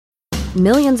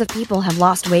Millions of people have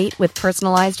lost weight with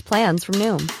personalized plans from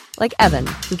Noom. Like Evan,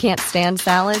 who can't stand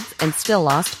salads and still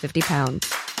lost 50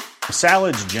 pounds.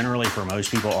 Salads generally for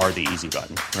most people are the easy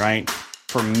button, right?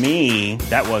 For me,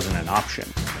 that wasn't an option.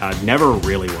 I never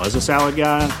really was a salad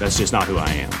guy. That's just not who I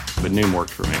am. But Noom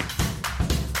worked for me.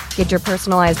 Get your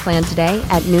personalized plan today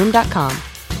at Noom.com.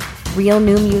 Real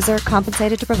Noom user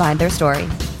compensated to provide their story.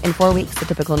 In 4 weeks, the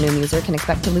typical Noom user can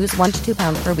expect to lose 1 to 2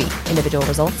 pounds per week. Individual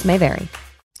results may vary.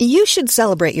 You should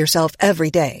celebrate yourself every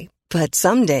day. But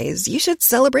some days you should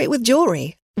celebrate with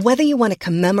jewelry. Whether you want to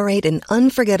commemorate an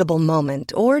unforgettable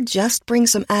moment or just bring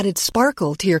some added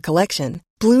sparkle to your collection,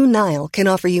 Blue Nile can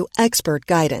offer you expert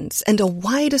guidance and a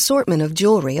wide assortment of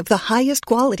jewelry of the highest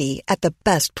quality at the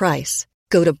best price.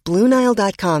 Go to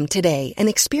BlueNile.com today and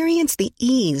experience the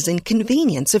ease and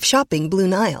convenience of shopping Blue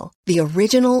Nile, the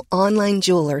original online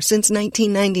jeweler since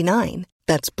 1999.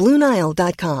 That's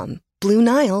BlueNile.com.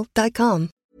 BlueNile.com.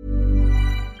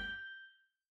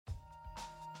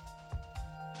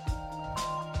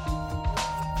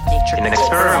 An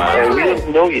experiment. We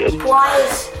don't know yet. Why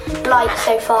is light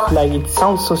so far? Like, it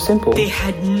sounds so simple. They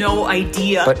had no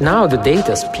idea. But now the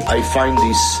data speaks. I find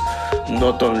this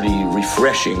not only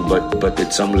refreshing, but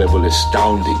at some level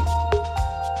astounding.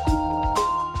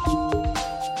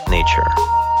 Nature.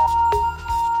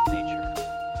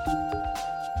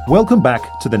 Welcome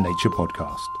back to the Nature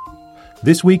Podcast.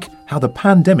 This week, how the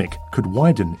pandemic could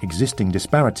widen existing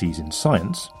disparities in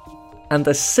science. And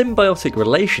a symbiotic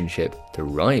relationship to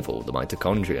rival the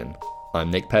mitochondrion. I'm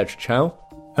Nick Petrichow.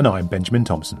 And I'm Benjamin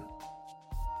Thompson.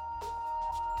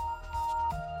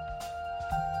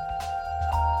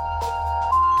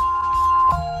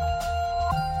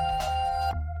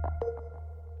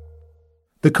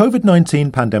 The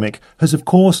COVID-19 pandemic has, of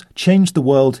course, changed the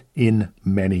world in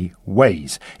many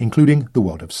ways, including the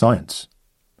world of science.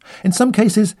 In some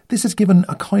cases, this has given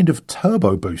a kind of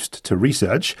turbo boost to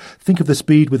research. Think of the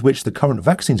speed with which the current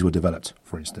vaccines were developed,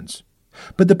 for instance.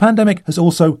 But the pandemic has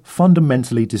also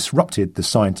fundamentally disrupted the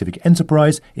scientific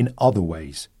enterprise in other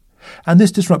ways. And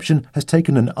this disruption has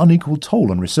taken an unequal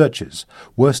toll on researchers,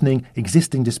 worsening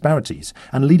existing disparities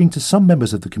and leading to some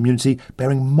members of the community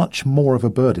bearing much more of a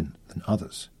burden than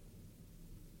others.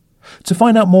 To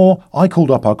find out more, I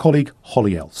called up our colleague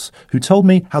Holly Else, who told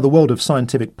me how the world of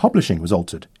scientific publishing was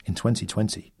altered in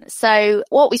 2020. So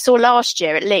what we saw last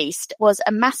year, at least, was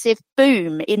a massive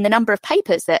boom in the number of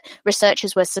papers that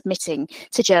researchers were submitting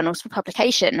to journals for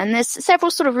publication. And there's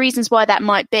several sort of reasons why that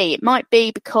might be. It might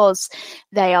be because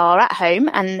they are at home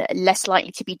and less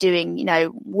likely to be doing,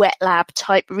 wet lab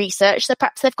type research. So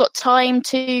perhaps they've got time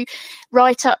to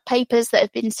write up papers that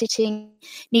have been sitting,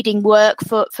 needing work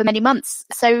for many months.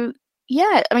 So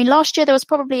yeah, last year there was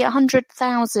probably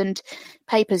 100,000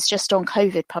 papers just on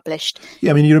COVID published.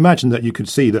 Yeah, you'd imagine that you could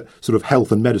see that sort of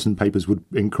health and medicine papers would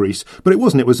increase, but it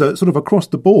wasn't. It was sort of across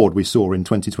the board we saw in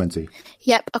 2020.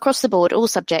 Yep, across the board, all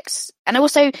subjects. And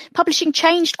also publishing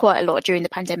changed quite a lot during the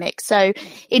pandemic. So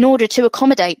in order to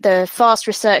accommodate the fast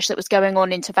research that was going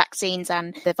on into vaccines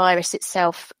and the virus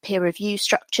itself, peer review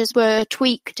structures were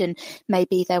tweaked, and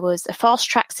maybe there was a fast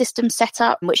track system set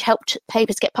up which helped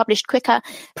papers get published quicker.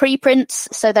 Preprints,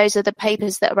 so those are the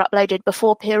papers that are uploaded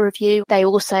before peer review. They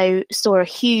also saw a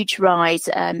huge rise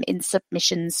in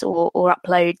submissions or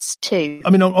uploads too.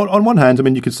 On one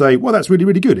hand, you could say, well, that's really,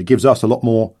 really good. It gives us a lot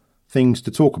more things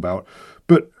to talk about.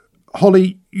 But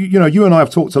Holly, you and I have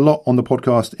talked a lot on the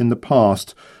podcast in the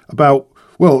past about,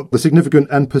 well, the significant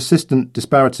and persistent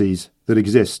disparities that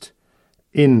exist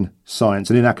in science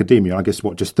and in academia. I guess,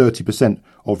 just 30%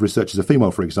 of researchers are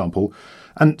female, for example.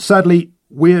 And sadly,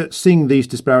 we're seeing these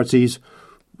disparities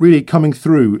really coming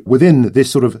through within this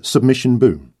sort of submission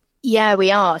boom. Yeah, we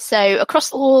are. So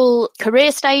across all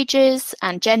career stages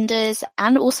and genders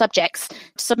and all subjects,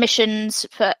 submissions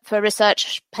for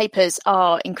research papers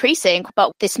are increasing,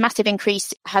 but this massive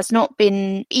increase has not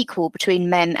been equal between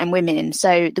men and women.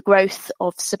 So the growth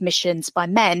of submissions by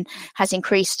men has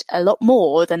increased a lot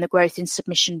more than the growth in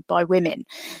submission by women.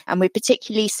 And we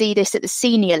particularly see this at the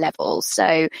senior levels,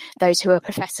 so those who are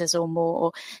professors or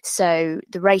more. So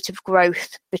the rate of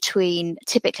growth between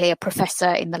typically a professor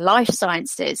in the life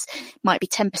sciences might be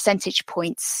 10 percentage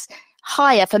points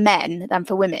higher for men than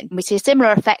for women. We see a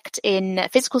similar effect in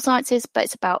physical sciences, but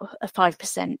it's about a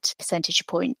 5% percentage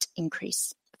point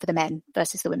increase for the men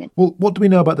versus the women. Well, what do we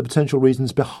know about the potential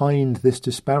reasons behind this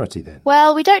disparity then?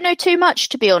 Well, we don't know too much,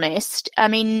 to be honest.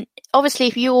 Obviously,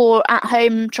 if you're at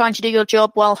home trying to do your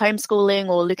job while homeschooling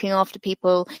or looking after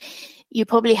people, you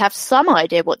probably have some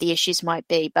idea what the issues might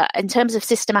be. But in terms of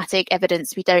systematic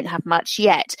evidence, we don't have much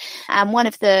yet. And one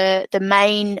of the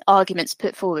main arguments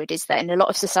put forward is that in a lot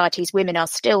of societies, women are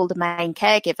still the main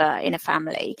caregiver in a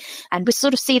family. And we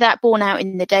sort of see that borne out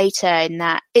in the data, in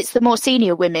that it's the more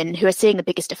senior women who are seeing the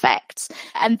biggest effects.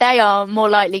 And they are more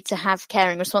likely to have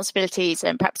caring responsibilities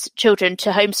and perhaps children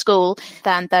to homeschool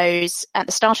than those at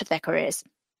the start of their careers.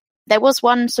 There was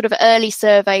one sort of early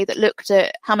survey that looked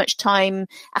at how much time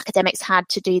academics had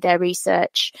to do their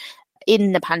research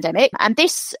in the pandemic. And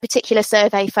this particular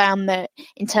survey found that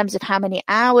in terms of how many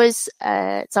hours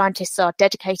scientists are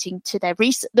dedicating to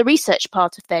the research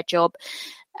part of their job,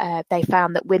 they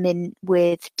found that women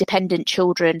with dependent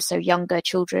children, so younger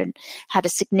children, had a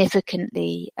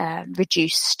significantly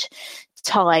reduced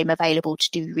time available to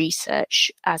do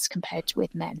research as compared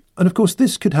with men. And of course,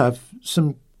 this could have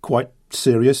some quite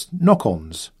serious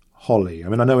knock-ons, Holly. I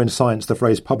mean, I know in science the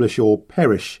phrase publish or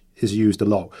perish is used a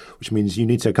lot, which means you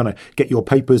need to kind of get your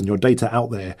papers and your data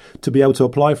out there to be able to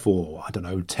apply for, I don't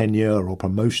know, tenure or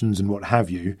promotions and what have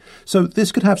you. So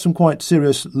this could have some quite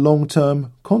serious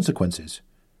long-term consequences.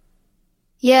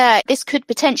 Yeah, this could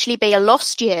potentially be a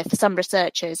lost year for some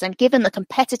researchers. And given the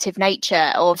competitive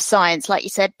nature of science, like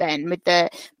you said, Ben, with the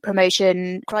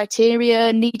promotion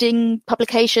criteria needing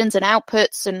publications and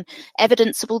outputs and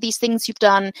evidence of all these things you've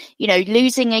done, you know,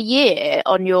 losing a year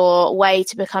on your way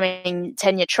to becoming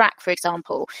tenure track, for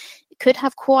example, could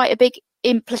have quite a big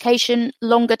implication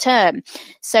longer term.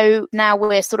 So now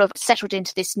we're sort of settled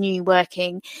into this new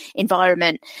working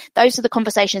environment. Those are the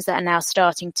conversations that are now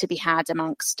starting to be had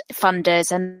amongst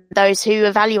funders and those who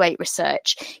evaluate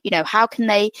research. You know, how can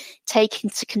they take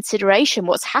into consideration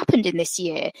what's happened in this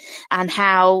year, and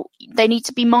how they need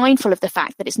to be mindful of the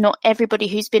fact that it's not everybody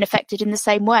who's been affected in the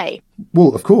same way.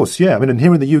 Well, of course, yeah. I mean, and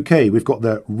here in the UK, we've got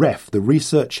the REF, the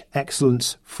Research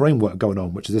Excellence Framework going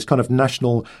on, which is this kind of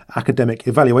national academic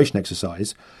evaluation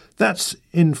exercise. That's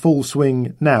in full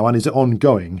swing now and is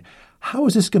ongoing. How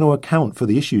is this going to account for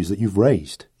the issues that you've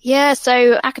raised? Yeah,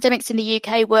 so academics in the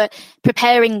UK were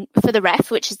preparing for the REF,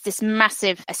 which is this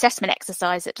massive assessment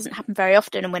exercise that doesn't happen very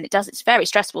often. And when it does, it's very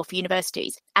stressful for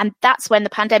universities. And that's when the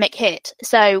pandemic hit.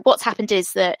 So what's happened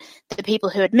is that the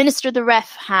people who administer the REF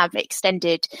have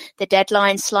extended the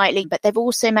deadline slightly, but they've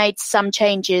also made some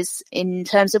changes in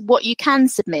terms of what you can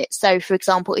submit. So, for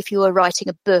example, if you were writing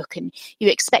a book and you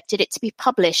expected it to be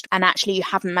published and actually you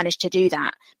haven't managed to do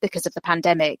that because of the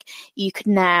pandemic, you could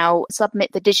now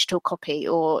submit the digital copy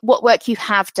or what work you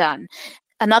have done.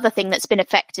 Another thing that's been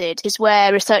affected is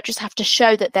where researchers have to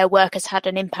show that their work has had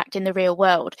an impact in the real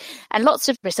world. And lots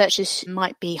of researchers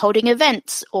might be holding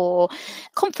events or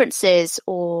conferences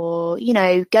or, you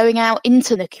know, going out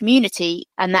into the community,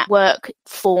 and that work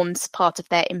forms part of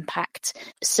their impact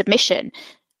submission.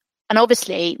 And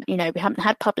obviously, you know, we haven't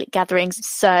had public gatherings.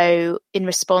 So in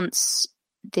response,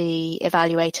 the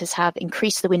evaluators have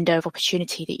increased the window of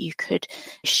opportunity that you could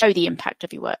show the impact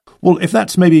of your work. Well, if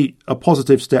that's maybe a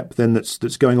positive step then that's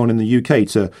going on in the UK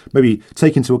to maybe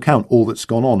take into account all that's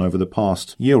gone on over the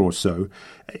past year or so,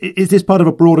 is this part of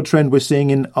a broader trend we're seeing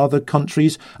in other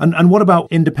countries? And what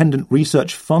about independent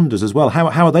research funders as well? How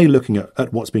are they looking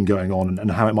at what's been going on and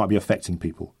how it might be affecting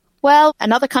people? Well,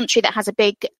 another country that has a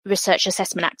big research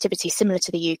assessment activity similar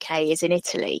to the UK is in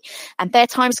Italy, and their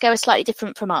timescale is slightly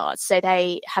different from ours. So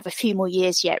they have a few more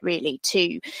years yet, really,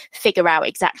 to figure out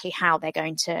exactly how they're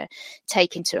going to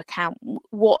take into account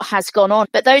what has gone on.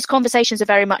 But those conversations are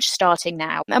very much starting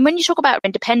now. And when you talk about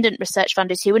independent research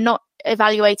funders who are not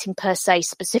evaluating per se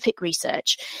specific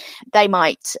research, they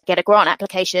might get a grant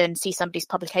application, see somebody's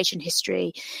publication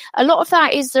history. A lot of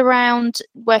that is around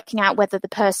working out whether the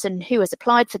person who has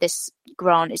applied for this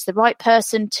grant is the right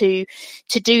person to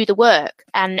do the work.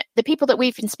 And the people that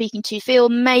we've been speaking to feel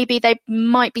maybe they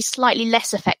might be slightly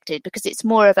less affected because it's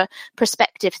more of a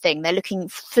prospective thing. They're looking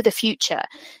for the future,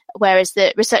 whereas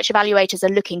the research evaluators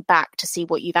are looking back to see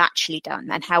what you've actually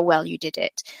done and how well you did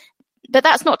it. But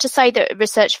that's not to say that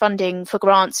research funding for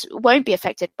grants won't be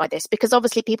affected by this, because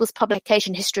obviously people's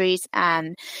publication histories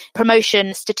and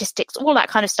promotion statistics, all that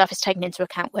kind of stuff is taken into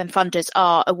account when funders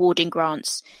are awarding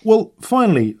grants. Well,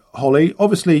 finally, Holly,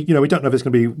 obviously, you know, we don't know if it's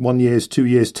going to be 1 year, 2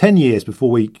 years, 10 years before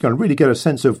we kind of really get a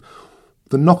sense of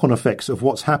the knock-on effects of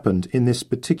what's happened in this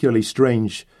particularly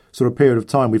strange sort of period of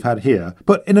time we've had here.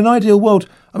 But in an ideal world,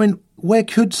 I mean, where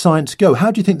could science go? How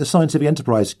do you think the scientific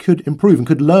enterprise could improve and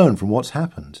could learn from what's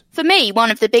happened? For me, one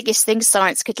of the biggest things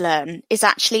science could learn is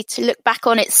actually to look back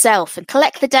on itself and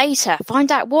collect the data,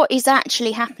 find out what is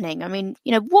actually happening. I mean,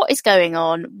 what is going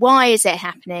on? Why is it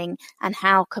happening? And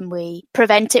how can we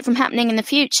prevent it from happening in the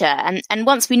future? And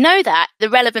once we know that, the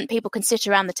relevant people can sit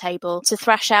around the table to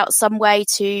thrash out some way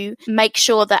to make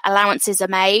sure that allowances are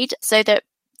made so that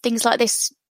things like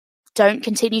this don't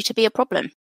continue to be a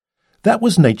problem. That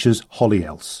was Nature's Holly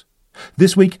Else.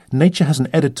 This week, Nature has an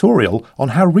editorial on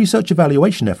how research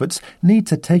evaluation efforts need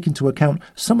to take into account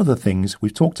some of the things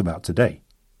we've talked about today.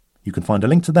 You can find a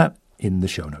link to that in the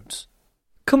show notes.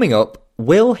 Coming up,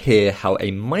 we'll hear how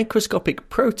a microscopic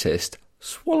protist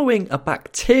swallowing a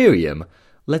bacterium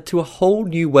led to a whole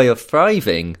new way of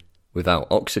thriving without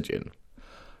oxygen.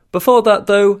 Before that,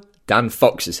 though, Dan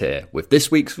Fox is here with this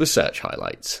week's research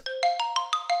highlights.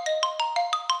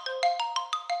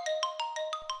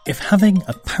 If having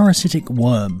a parasitic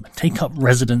worm take up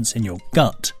residence in your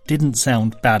gut didn't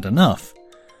sound bad enough,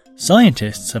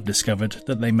 scientists have discovered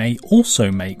that they may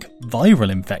also make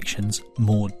viral infections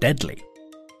more deadly.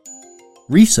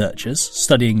 Researchers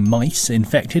studying mice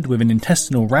infected with an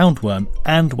intestinal roundworm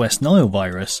and West Nile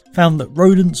virus found that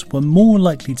rodents were more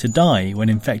likely to die when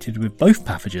infected with both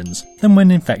pathogens than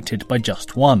when infected by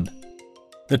just one.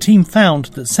 The team found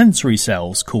that sensory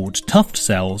cells called tuft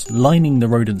cells lining the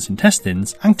rodent's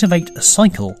intestines activate a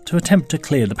cycle to attempt to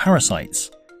clear the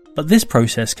parasites. But this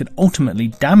process could ultimately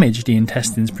damage the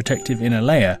intestine's protective inner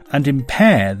layer and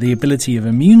impair the ability of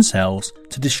immune cells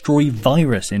to destroy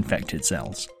virus-infected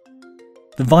cells.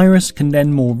 The virus can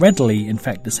then more readily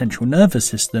infect the central nervous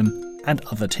system and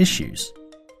other tissues.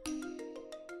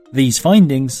 These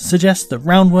findings suggest that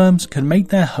roundworms can make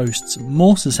their hosts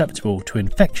more susceptible to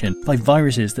infection by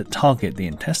viruses that target the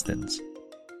intestines.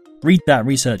 Read that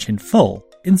research in full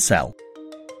in Cell.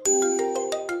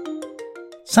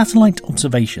 Satellite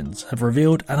observations have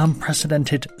revealed an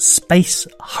unprecedented space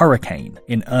hurricane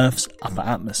in Earth's upper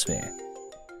atmosphere.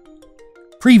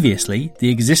 Previously, the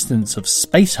existence of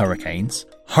space hurricanes,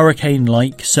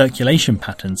 hurricane-like circulation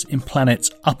patterns in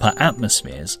planets' upper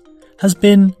atmospheres, has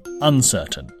been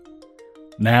uncertain.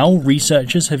 Now,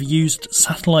 researchers have used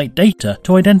satellite data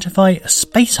to identify a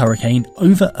space hurricane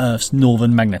over Earth's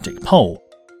northern magnetic pole.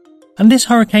 And this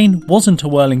hurricane wasn't a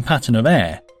whirling pattern of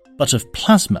air, but of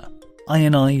plasma,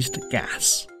 ionized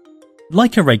gas.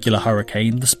 Like a regular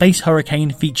hurricane, the space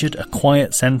hurricane featured a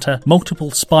quiet centre,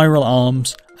 multiple spiral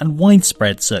arms, and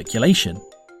widespread circulation.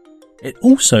 It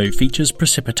also features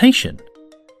precipitation,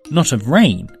 not of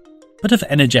rain, but of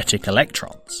energetic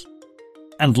electrons.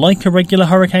 And like a regular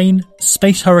hurricane,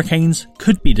 space hurricanes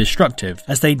could be destructive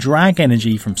as they drag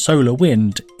energy from solar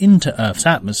wind into Earth's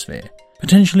atmosphere,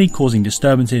 potentially causing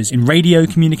disturbances in radio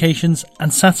communications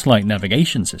and satellite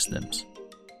navigation systems.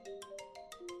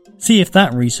 See if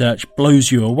that research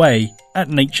blows you away at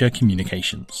Nature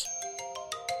Communications.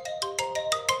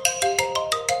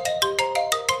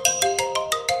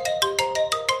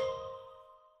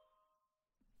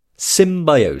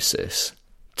 Symbiosis.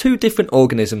 Two different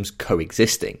organisms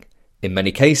coexisting, in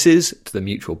many cases to the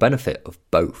mutual benefit of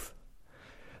both.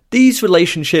 These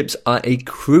relationships are a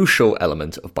crucial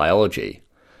element of biology.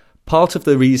 Part of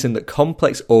the reason that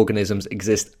complex organisms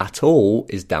exist at all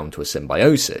is down to a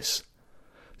symbiosis.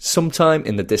 Sometime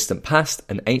in the distant past,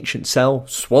 an ancient cell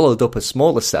swallowed up a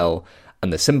smaller cell,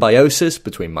 and the symbiosis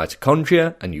between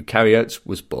mitochondria and eukaryotes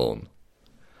was born.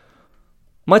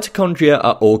 Mitochondria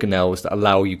are organelles that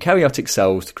allow eukaryotic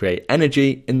cells to create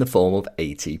energy in the form of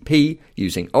ATP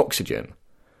using oxygen.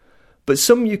 But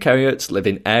some eukaryotes live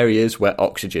in areas where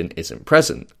oxygen isn't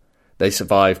present. They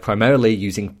survive primarily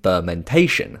using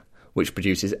fermentation, which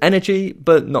produces energy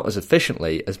but not as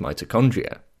efficiently as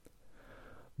mitochondria.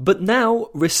 But now,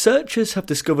 researchers have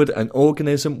discovered an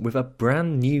organism with a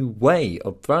brand new way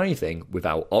of thriving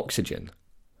without oxygen.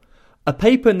 A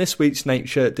paper in this week's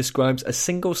Nature describes a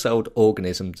single-celled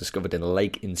organism discovered in a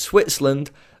lake in Switzerland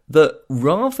that,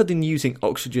 rather than using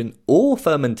oxygen or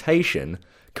fermentation,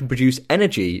 can produce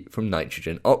energy from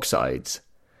nitrogen oxides.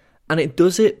 And it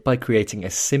does it by creating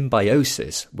a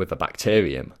symbiosis with a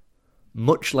bacterium,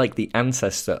 much like the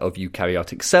ancestor of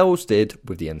eukaryotic cells did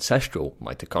with the ancestral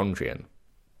mitochondrion.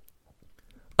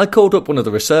 I called up one of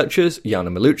the researchers, Jana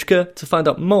Miluchka, to find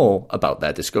out more about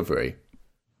their discovery.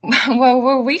 Well,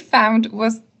 what we found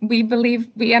was we believe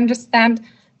we understand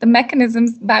the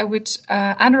mechanisms by which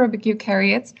anaerobic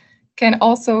eukaryotes can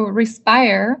also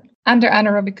respire under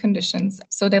anaerobic conditions.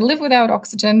 So they live without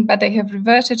oxygen, but they have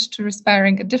reverted to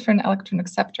respiring a different electron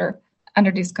acceptor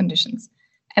under these conditions.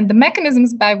 And the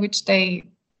mechanisms by which they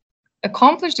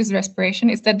accomplished this respiration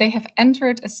is that they have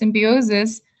entered a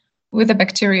symbiosis with a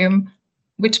bacterium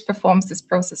which performs this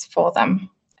process for them.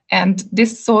 And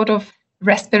this sort of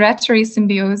respiratory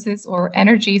symbiosis or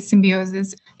energy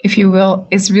symbiosis, if you will,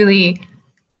 is really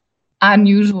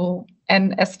unusual.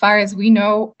 And as far as we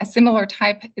know, a similar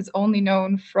type is only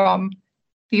known from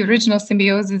the original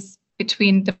symbiosis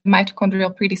between the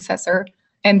mitochondrial predecessor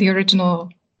and the original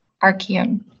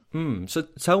archaeon. So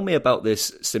tell me about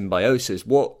this symbiosis.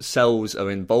 What cells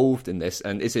are involved in this?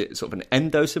 And is it sort of an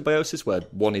endosymbiosis where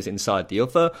one is inside the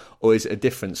other, or is it a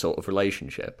different sort of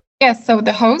relationship? Yes, so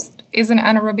the host is an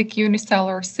anaerobic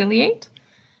unicellular ciliate,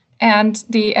 and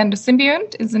the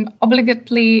endosymbiont is an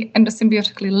obligately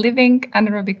endosymbiotically living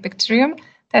anaerobic bacterium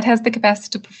that has the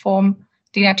capacity to perform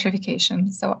denitrification,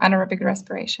 so anaerobic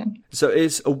respiration. So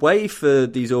it's a way for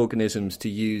these organisms to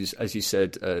use, as you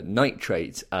said,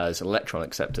 nitrates as electron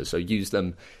acceptors, so use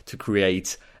them to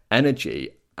create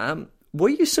energy. Were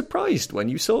you surprised when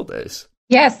you saw this?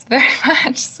 Yes, very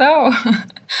much so.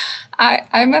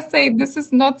 I must say this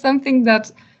is not something that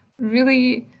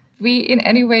really we in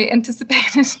any way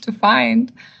anticipated to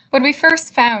find. What we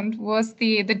first found was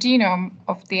the genome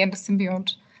of the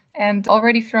endosymbiont. And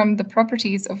already from the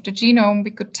properties of the genome,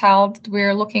 we could tell that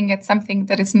we're looking at something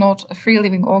that is not a free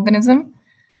living organism,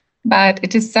 but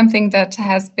it is something that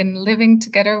has been living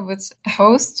together with a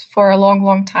host for a long,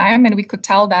 long time. And we could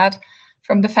tell that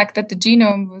from the fact that the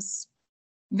genome was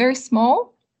very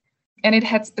small and it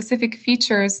had specific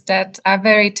features that are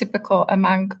very typical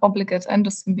among obligate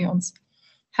endosymbionts.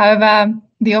 However,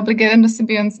 the obligate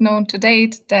endosymbionts known to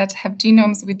date that have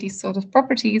genomes with these sort of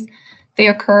properties, they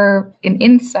occur in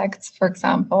insects, for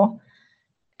example,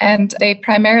 and they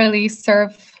primarily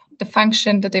serve the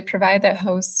function that they provide their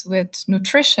hosts with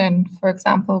nutrition, for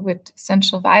example, with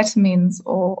essential vitamins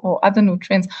or other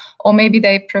nutrients, or maybe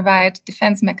they provide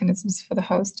defense mechanisms for the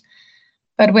host.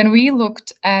 But when we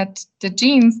looked at the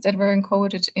genes that were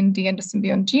encoded in the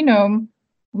endosymbiont genome,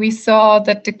 we saw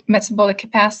that the metabolic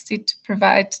capacity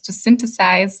to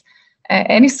synthesize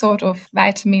any sort of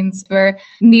vitamins were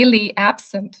nearly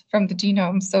absent from the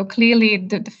genome. So clearly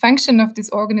the function of these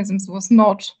organisms was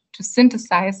not to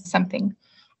synthesize something.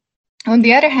 On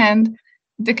the other hand,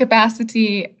 the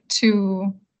capacity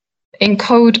to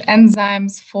encode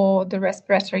enzymes for the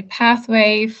respiratory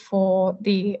pathway, for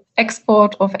the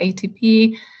export of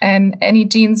ATP, and any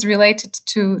genes related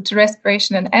to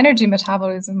respiration and energy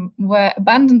metabolism were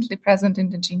abundantly present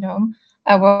in the genome,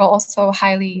 were also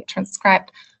highly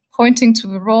transcribed, pointing to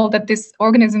the role that this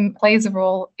organism plays a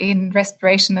role in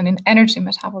respiration and in energy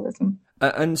metabolism.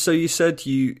 And so you said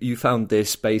you found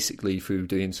this basically through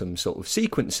doing some sort of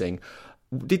sequencing.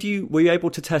 Were you able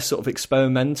to test sort of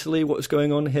experimentally what was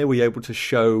going on here? Were you able to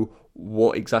show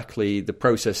what exactly the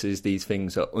processes these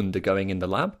things are undergoing in the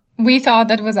lab? We thought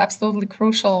that was absolutely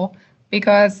crucial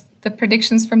because the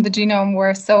predictions from the genome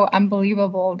were so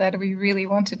unbelievable that we really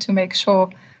wanted to make sure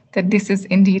that this is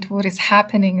indeed what is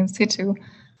happening in situ.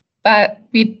 But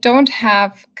we don't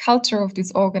have culture of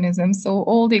these organisms, so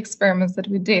all the experiments that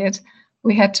we did,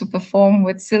 we had to perform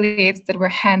with ciliates that were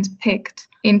hand-picked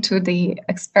into the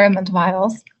experiment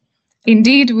vials.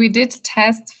 Indeed, we did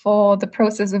test for the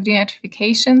process of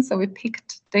denitrification, so we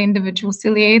picked the individual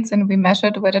ciliates and we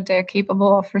measured whether they're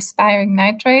capable of respiring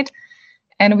nitrate,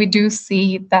 and we do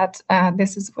see that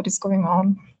this is what is going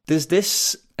on. Does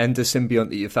this endosymbiont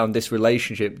that you found, this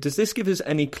relationship, does this give us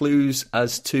any clues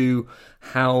as to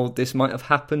how this might have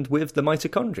happened with the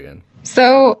mitochondrion?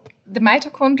 So the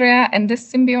mitochondria and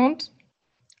this symbiont,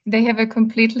 they have a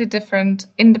completely different,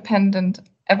 independent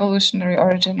evolutionary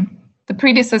origin. The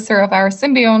predecessor of our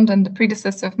symbiont and the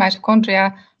predecessor of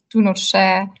mitochondria do not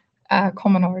share a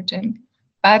common origin.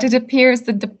 But it appears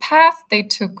that the path they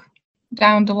took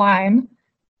down the line,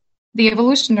 the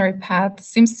evolutionary path,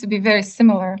 seems to be very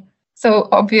similar. So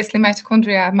obviously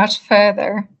mitochondria are much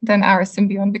further than our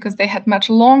symbiont because they had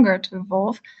much longer to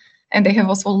evolve and they have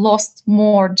also lost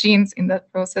more genes in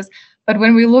that process. But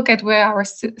when we look at where our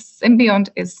symbiont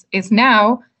is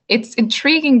now, it's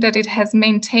intriguing that it has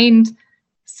maintained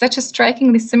such a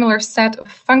strikingly similar set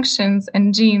of functions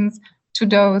and genes to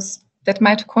those that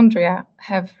mitochondria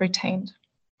have retained.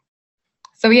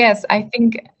 So yes, I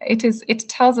think it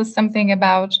tells us something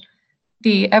about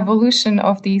the evolution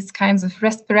of these kinds of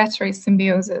respiratory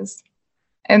symbioses.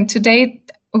 And to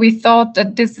date, we thought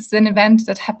that this is an event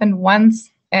that happened once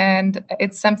and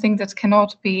it's something that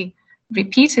cannot be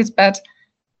repeated. But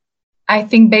I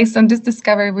think based on this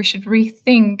discovery, we should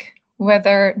rethink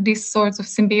whether these sorts of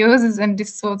symbioses and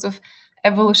these sorts of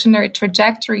evolutionary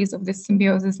trajectories of this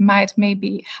symbiosis might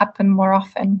maybe happen more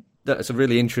often. That's a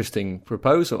really interesting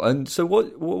proposal. And so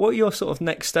what are your sort of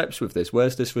next steps with this?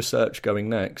 Where's this research going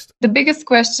next? The biggest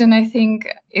question, I think,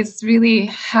 is really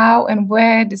how and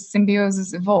where this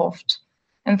symbiosis evolved.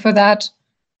 And for that,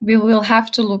 we will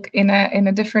have to look in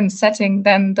a different setting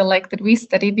than the lake that we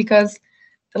study, because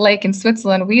the lake in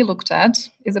Switzerland we looked at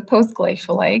is a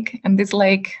post-glacial lake, and this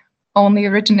lake only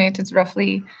originated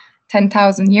roughly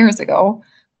 10,000 years ago.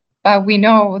 But we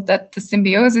know that the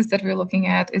symbiosis that we're looking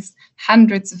at is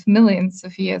hundreds of millions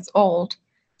of years old.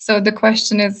 So the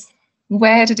question is,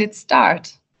 where did it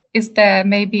start? Is there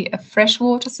maybe a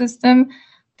freshwater system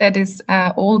that is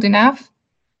old enough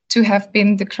to have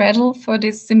been the cradle for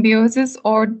this symbiosis,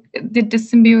 or did the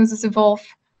symbiosis evolve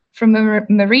from a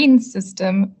marine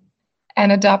system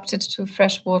and adapted to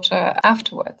freshwater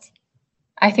afterwards?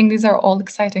 I think these are all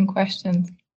exciting questions.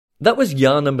 That was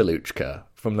Jana Miluchka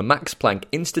from the Max Planck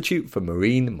Institute for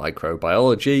Marine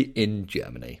Microbiology in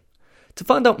Germany. To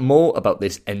find out more about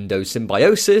this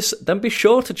endosymbiosis, then be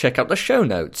sure to check out the show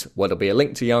notes, where there'll be a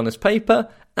link to Jana's paper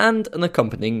and an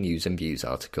accompanying News and Views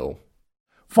article.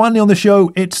 Finally on the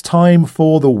show, it's time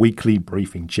for the weekly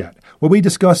briefing chat, where we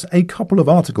discuss a couple of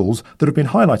articles that have been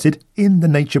highlighted in the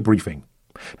Nature briefing.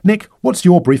 Nick, what's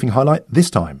your briefing highlight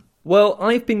this time? Well,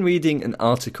 I've been reading an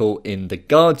article in The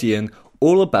Guardian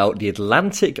all about the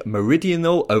Atlantic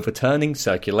Meridional Overturning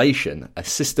Circulation, a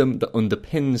system that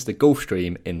underpins the Gulf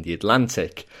Stream in the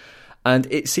Atlantic. And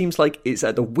it seems like it's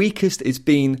at the weakest it's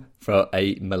been for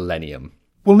a millennium.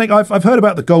 Well, Nick, I've heard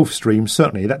about the Gulf Stream,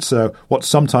 certainly. That's what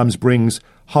sometimes brings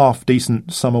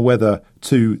half-decent summer weather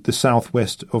to the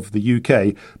southwest of the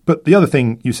UK. But the other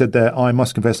thing you said there, I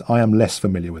must confess, I am less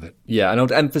familiar with it. Yeah, and I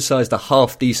would emphasise the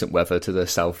half-decent weather to the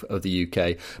south of the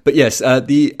UK. But yes,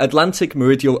 the Atlantic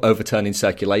Meridional Overturning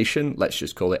Circulation, let's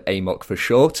just call it AMOC for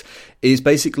short, is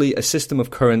basically a system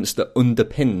of currents that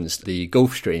underpins the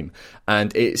Gulf Stream.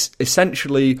 And it's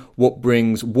essentially what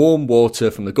brings warm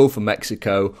water from the Gulf of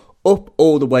Mexico up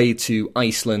all the way to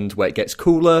Iceland, where it gets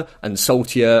cooler and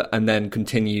saltier, and then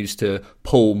continues to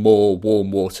pull more warm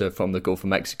water from the Gulf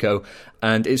of Mexico.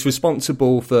 And it's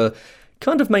responsible for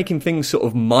kind of making things sort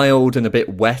of mild and a bit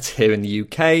wet here in the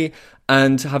UK,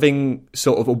 and having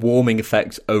sort of a warming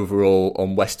effect overall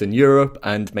on Western Europe,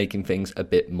 and making things a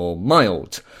bit more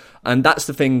mild. And that's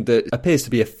the thing that appears to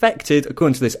be affected,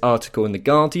 according to this article in The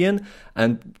Guardian.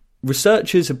 And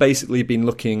researchers have basically been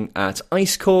looking at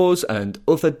ice cores and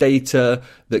other data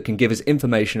that can give us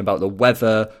information about the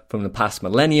weather from the past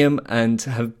millennium, and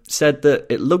have said that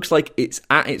it looks like it's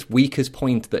at its weakest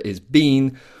point that it's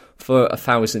been for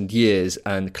 1,000 years,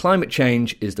 and climate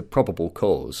change is the probable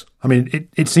cause. I mean,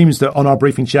 it seems that on our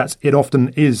briefing chats, it often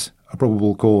is a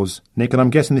probable cause, Nick, and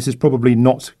I'm guessing this is probably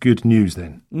not good news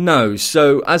then. No,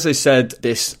 so as I said,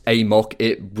 this AMOC,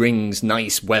 it brings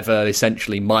nice weather,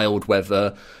 essentially mild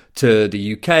weather, to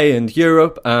the UK and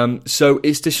Europe, so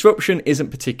its disruption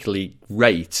isn't particularly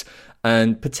great,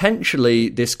 and potentially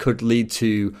this could lead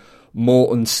to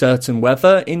more uncertain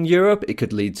weather in Europe. It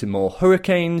could lead to more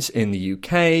hurricanes in the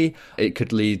UK, it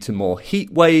could lead to more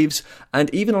heat waves,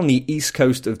 and even on the east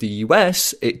coast of the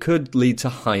US, it could lead to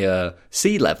higher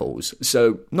sea levels,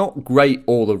 so not great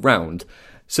all around.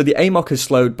 So the AMOC has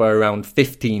slowed by around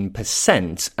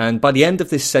 15%, and by the end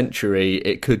of this century,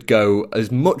 it could go as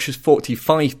much as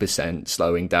 45%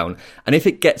 slowing down. And if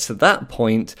it gets to that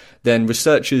point, then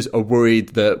researchers are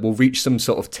worried that we'll reach some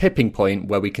sort of tipping point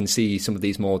where we can see some of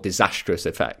these more disastrous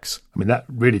effects. I mean, that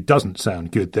really doesn't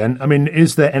sound good then. I mean,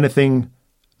 is there anything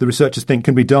the researchers think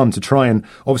can be done to try and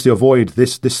obviously avoid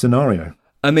this scenario?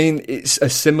 I mean, it's a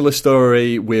similar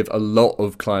story with a lot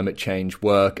of climate change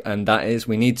work, and that is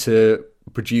we need to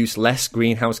produce less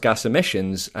greenhouse gas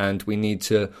emissions, and we need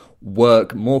to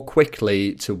work more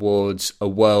quickly towards a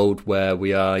world where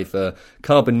we are either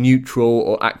carbon neutral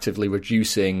or actively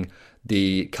reducing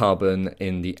the carbon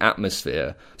in the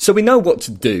atmosphere. So we know what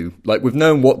to do. Like, we've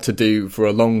known what to do for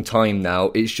a long time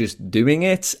now. It's just doing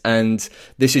it, and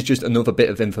this is just another bit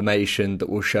of information that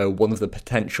will show one of the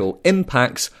potential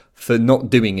impacts for not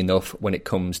doing enough when it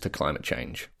comes to climate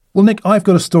change. Well, Nick, I've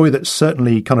got a story that's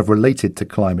certainly kind of related to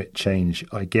climate change,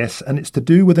 I guess, and it's to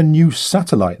do with a new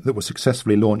satellite that was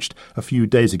successfully launched a few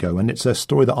days ago, and it's a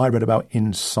story that I read about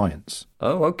in Science.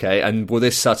 Oh, okay. And will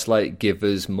this satellite give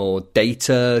us more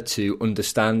data to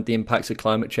understand the impacts of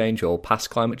climate change or past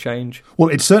climate change? Well,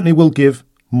 it certainly will give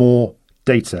more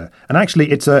data. And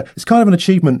actually, it's kind of an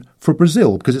achievement for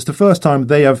Brazil, because it's the first time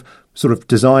they have sort of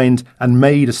designed and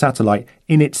made a satellite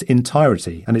in its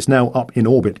entirety, and it's now up in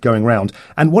orbit going round.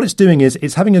 And what it's doing is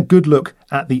it's having a good look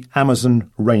at the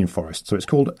Amazon rainforest. So it's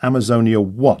called Amazonia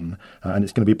 1, and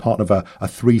it's going to be part of a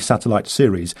 3-satellite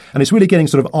series. And it's really getting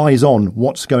sort of eyes on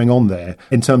what's going on there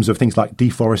in terms of things like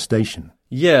deforestation.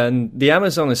 Yeah, and the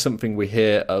Amazon is something we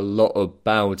hear a lot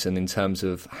about, and in terms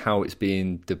of how it's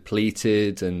being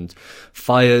depleted and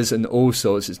fires and all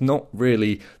sorts, it's not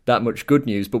really that much good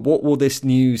news. But what will this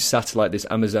new satellite, this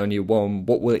Amazonia 1,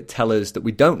 what will it tell us that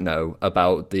we don't know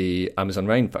about the Amazon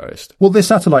rainforest? Well, this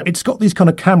satellite, it's got these kind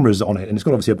of cameras on it, and it's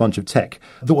got obviously a bunch of tech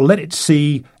that will let it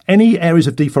see any areas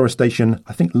of deforestation,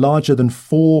 I think larger than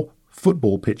 4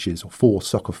 football pitches or 4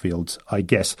 soccer fields, I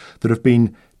guess, that have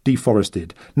been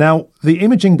deforested. Now, the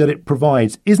imaging that it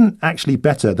provides isn't actually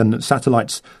better than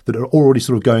satellites that are already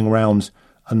sort of going around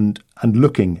and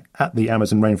looking at the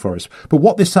Amazon rainforest. But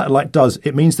what this satellite does,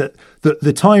 it means that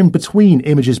the time between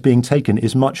images being taken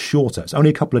is much shorter. It's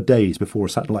only a couple of days before a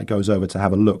satellite goes over to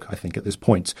have a look, I think, at this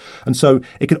point. And so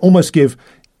it can almost give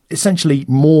essentially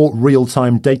more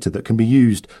real-time data that can be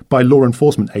used by law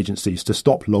enforcement agencies to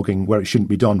stop logging where it shouldn't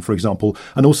be done, for example,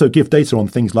 and also give data on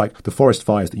things like the forest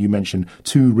fires that you mentioned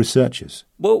to researchers.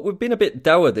 Well, we've been a bit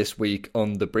dour this week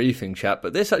on the briefing chat,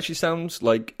 but this actually sounds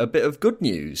like a bit of good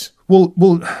news. Well,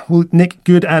 Nick,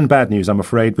 good and bad news, I'm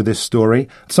afraid, with this story.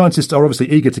 Scientists are obviously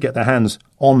eager to get their hands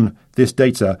on this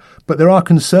data, but there are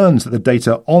concerns that the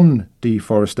data on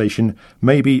deforestation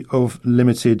may be of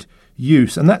limited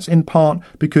use. And that's in part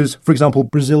because, for example,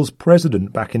 Brazil's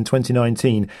president back in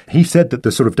 2019, he said that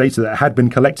the sort of data that had been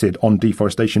collected on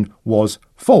deforestation was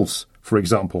false, for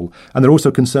example. And there are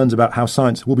also concerns about how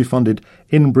science will be funded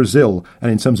in Brazil and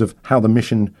in terms of how the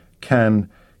mission can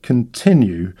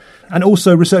continue. And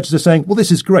also researchers are saying, well,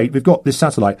 this is great, we've got this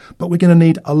satellite, but we're going to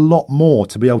need a lot more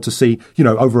to be able to see,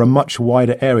 over a much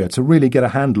wider area to really get a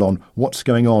handle on what's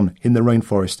going on in the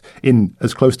rainforest in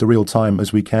as close to real time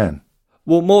as we can.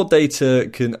 Well, more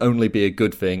data can only be a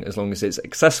good thing as long as it's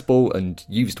accessible and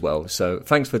used well. So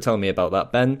thanks for telling me about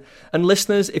that, Ben. And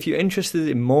listeners, if you're interested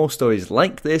in more stories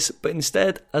like this, but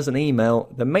instead as an email,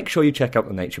 then make sure you check out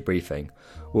the Nature Briefing.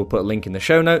 We'll put a link in the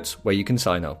show notes where you can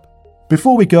sign up.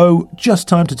 Before we go, just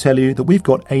time to tell you that we've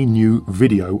got a new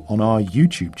video on our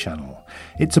YouTube channel.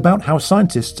 It's about how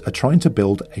scientists are trying to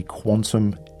build a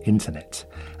quantum internet.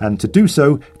 And to do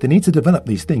so, they need to develop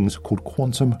these things called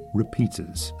quantum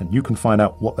repeaters. And you can find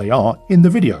out what they are in the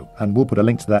video, and we'll put a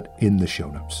link to that in the show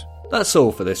notes. That's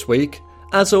all for this week.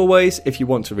 As always, if you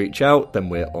want to reach out, then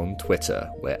we're on Twitter.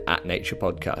 We're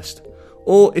 @NaturePodcast.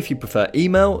 Or if you prefer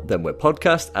email, then we're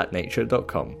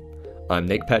podcast@nature.com. I'm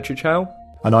Nick Petrichow.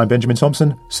 And I'm Benjamin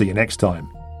Thompson. See you next time.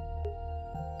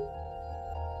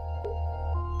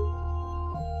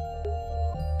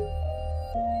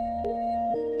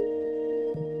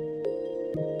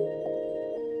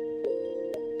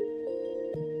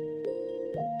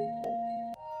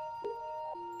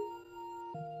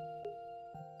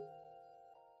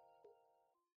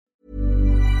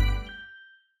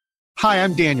 Hi,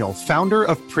 I'm Daniel, founder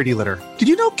of Pretty Litter. Did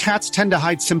you know cats tend to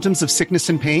hide symptoms of sickness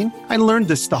and pain? I learned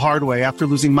this the hard way after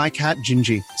losing my cat,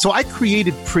 Gingy. So I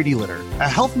created Pretty Litter, a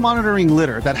health monitoring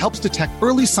litter that helps detect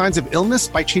early signs of illness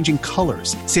by changing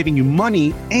colors, saving you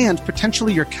money and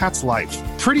potentially your cat's life.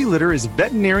 Pretty Litter is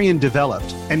veterinarian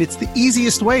developed, and it's the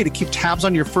easiest way to keep tabs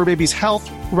on your fur baby's health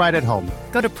right at home.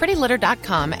 Go to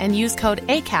prettylitter.com and use code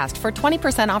ACAST for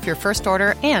 20% off your first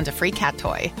order and a free cat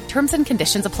toy. Terms and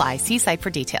conditions apply. See site for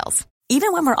details.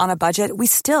 Even when we're on a budget, we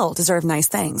still deserve nice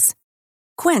things.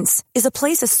 Quince is a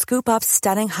place to scoop up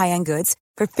stunning high-end goods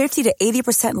for 50 to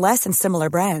 80% less than similar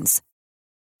brands.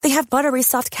 They have buttery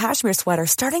soft cashmere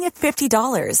sweaters starting at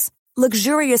 $50,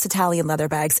 luxurious Italian leather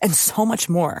bags, and so much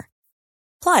more.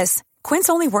 Plus, Quince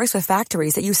only works with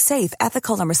factories that use safe,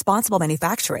 ethical, and responsible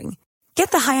manufacturing.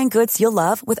 Get the high-end goods you'll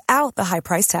love without the high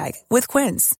price tag with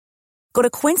Quince. Go to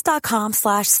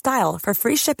quince.com/style for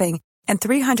free shipping and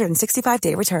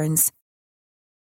 365-day returns.